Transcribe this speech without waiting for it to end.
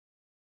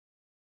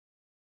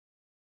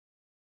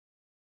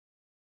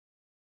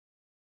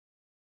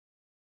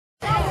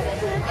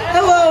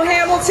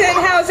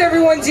Hamilton. How's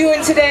everyone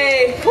doing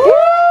today? Is it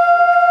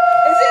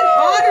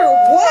hot or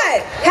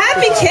what?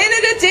 Happy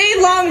Canada Day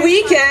long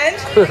weekend.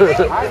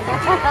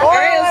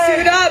 Alright, let's do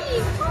it up.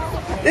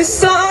 This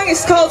song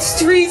is called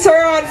Streets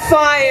Are on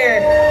Fire.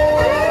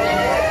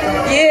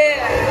 Yeah.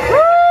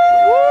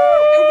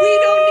 And we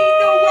don't need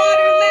no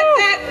water, let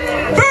that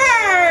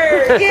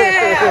burn.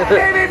 Yeah.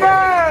 Baby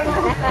burn.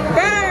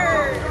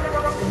 Burn.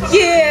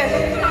 Yeah.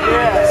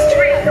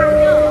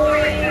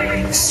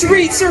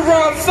 Streets are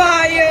on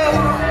fire.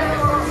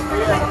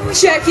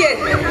 Check it.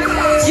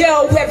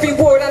 Yo, every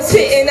word I'm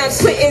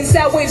spitting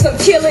sound waves I'm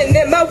killing.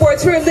 And my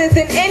words realer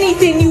than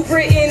anything you've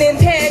written in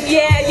pen.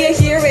 Yeah, you're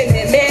hearing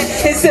it, man.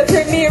 It's a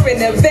premiering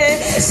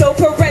event. So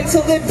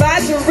parental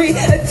advisory,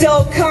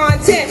 adult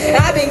content.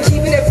 I've been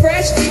keeping it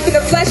fresh, keeping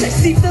it flesh. I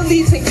steep the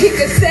leaves and kick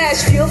a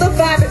sash. Feel the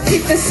vibe and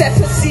keep the set.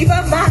 Perceive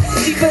my mind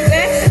deeper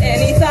than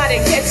any thought.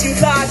 It gets you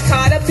lost,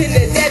 caught up in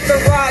the dead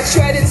barrage.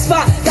 Shredding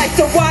spot like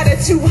the water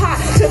too hot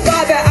to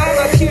bother. I'm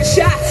a pure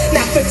shot,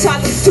 not for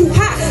toddlers too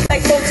hot.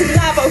 Like molten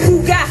lava,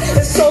 who got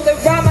the soul that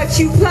rhyme? I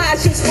cue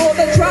plies just for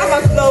the drama.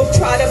 Flow,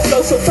 try to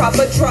flow so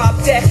proper. Drop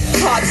dead,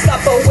 hard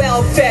stopper,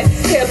 well fed.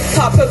 Hip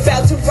hop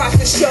about to rock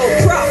the show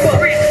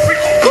proper.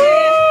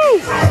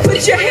 Yeah.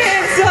 Put your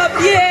hands up,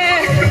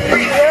 yeah.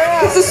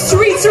 Cause the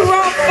streets are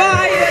on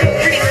fire.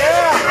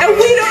 And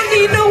we don't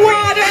need no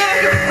water.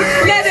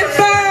 Let it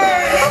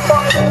burn.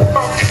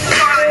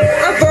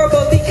 I'm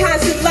verbally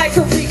constant like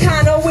a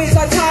recon. Always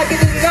on target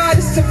and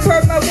honest. To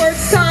perv my words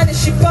sonic.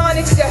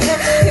 Ebonics to her.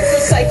 It's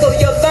a cycle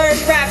you learn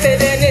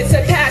rapid. And it's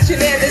a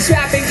passion. And this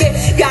rapping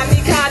got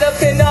me caught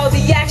up in all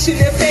the action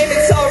and fame.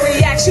 It's all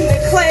reaction to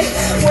claim.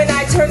 When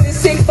I turn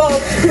this info,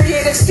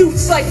 creative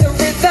suits like the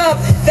rhythm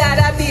that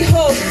I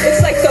behold.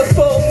 It's like the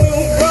full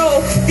moon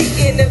roll. The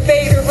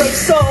innovator of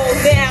soul.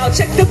 Now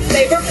check the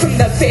flavor from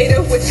the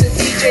fader which the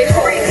DJ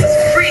holds.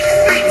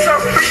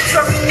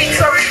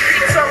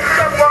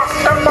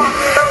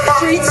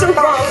 Streets are on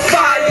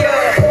fire.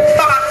 Yeah.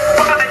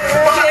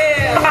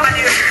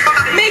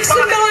 Make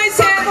some noise,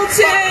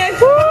 Hamilton.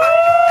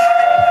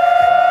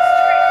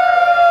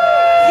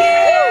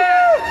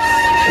 Yeah.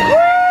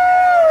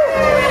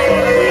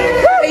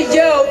 Hey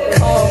yo,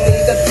 call me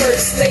the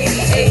first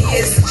lady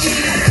A.S.G.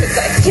 Cause I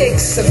kick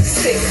some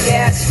sick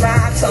ass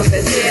rhymes on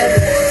the hill.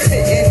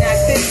 Sitting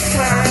at this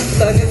time,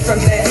 learning from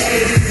the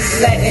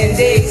haze. Letting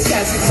days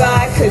pass me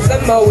by cause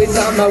I'm always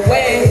on my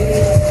way.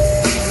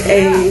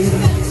 Hey.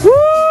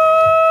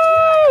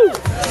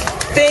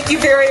 Thank you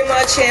very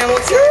much,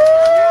 Hamilton.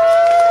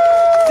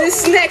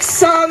 This next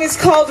song is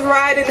called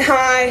Ridin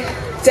High,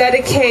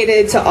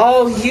 dedicated to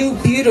all you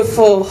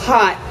beautiful,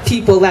 hot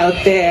people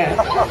out there.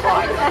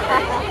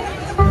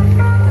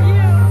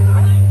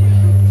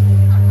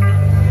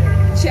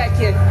 Check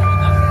it.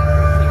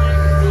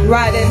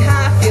 Riding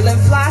high, feeling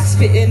fly,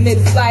 spitting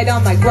mid-flight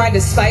on my grind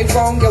despite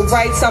wrong your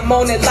rights. I'm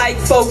on it like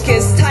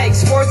focus,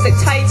 tights, words that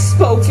tight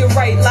spoke. You're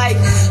right like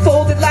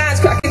folded lines,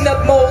 cracking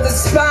up molded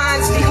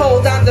spines.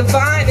 Behold, I'm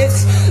divine,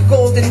 it's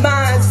golden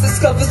minds.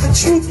 Discover the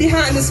truth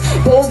behind this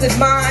bolded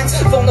mind.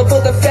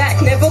 Vulnerable to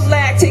fact, never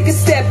lack. Take a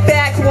step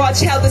back,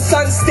 watch how the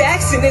sun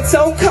stacks in its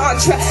own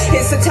contrast.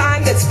 It's a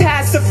time that's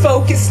past, the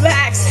focus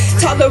lacks.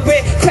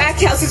 Tolerant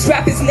crack houses,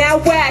 rap is now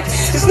whack.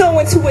 There's no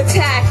one to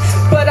attack,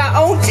 but our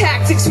own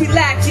tactics we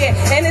lack. Yeah,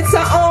 and it's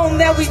our own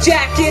that we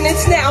jack in.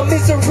 It's now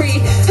misery,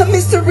 a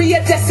mystery,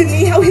 a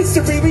destiny. How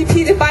history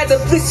repeated by the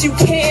bliss you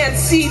can't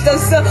see.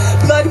 Does the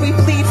blood we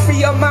bleed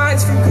free our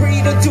minds from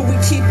greed, or do we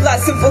keep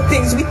lots simple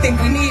things we think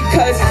we need?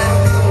 Cause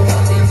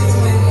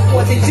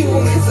what they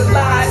doing is the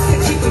lies to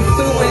keep it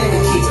fluent.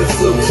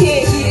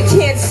 Can't hear,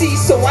 can't see,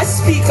 so I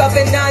speak of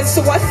it none.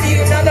 So I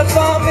fear none of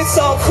them, it's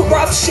all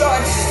corruption.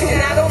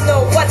 And I don't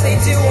know what they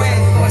doing.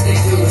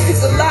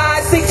 Cause the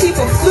lies, they keep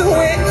it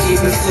fluent.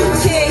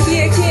 Can't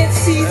hear, can't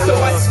see, so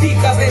I speak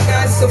of it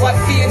none. So I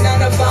fear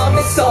none of them,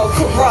 it's all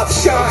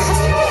corruption.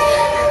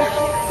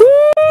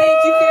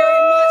 Thank you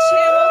very much,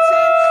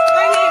 Hamilton.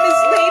 My name is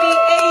Lady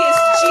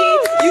A.S.G.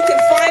 You can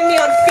find me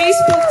on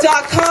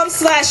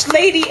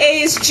Facebook.com/Lady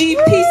A.S.G.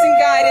 Peace and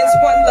guidance,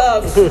 one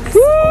love.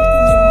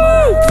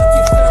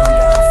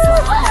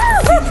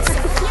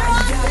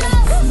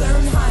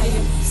 Learn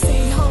higher,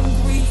 stay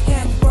hungry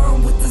and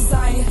burn with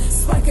desire.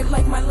 Spark it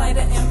like my lighter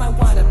and my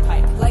water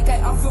pipe. Like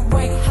I offer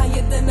right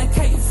higher than a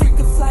kite.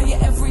 Freaking flyer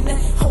every night.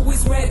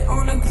 Always red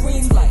on a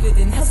green light. It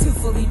in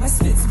healthfully my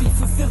spits be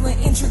fulfilling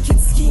intricate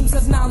schemes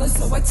of knowledge.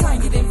 So I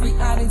target every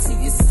oddity.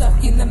 It's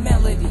stuck in the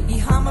melody.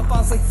 Behind my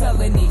balls like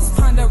felonies.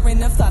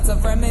 Pondering of thoughts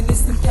of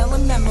reminiscent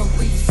impelling memories.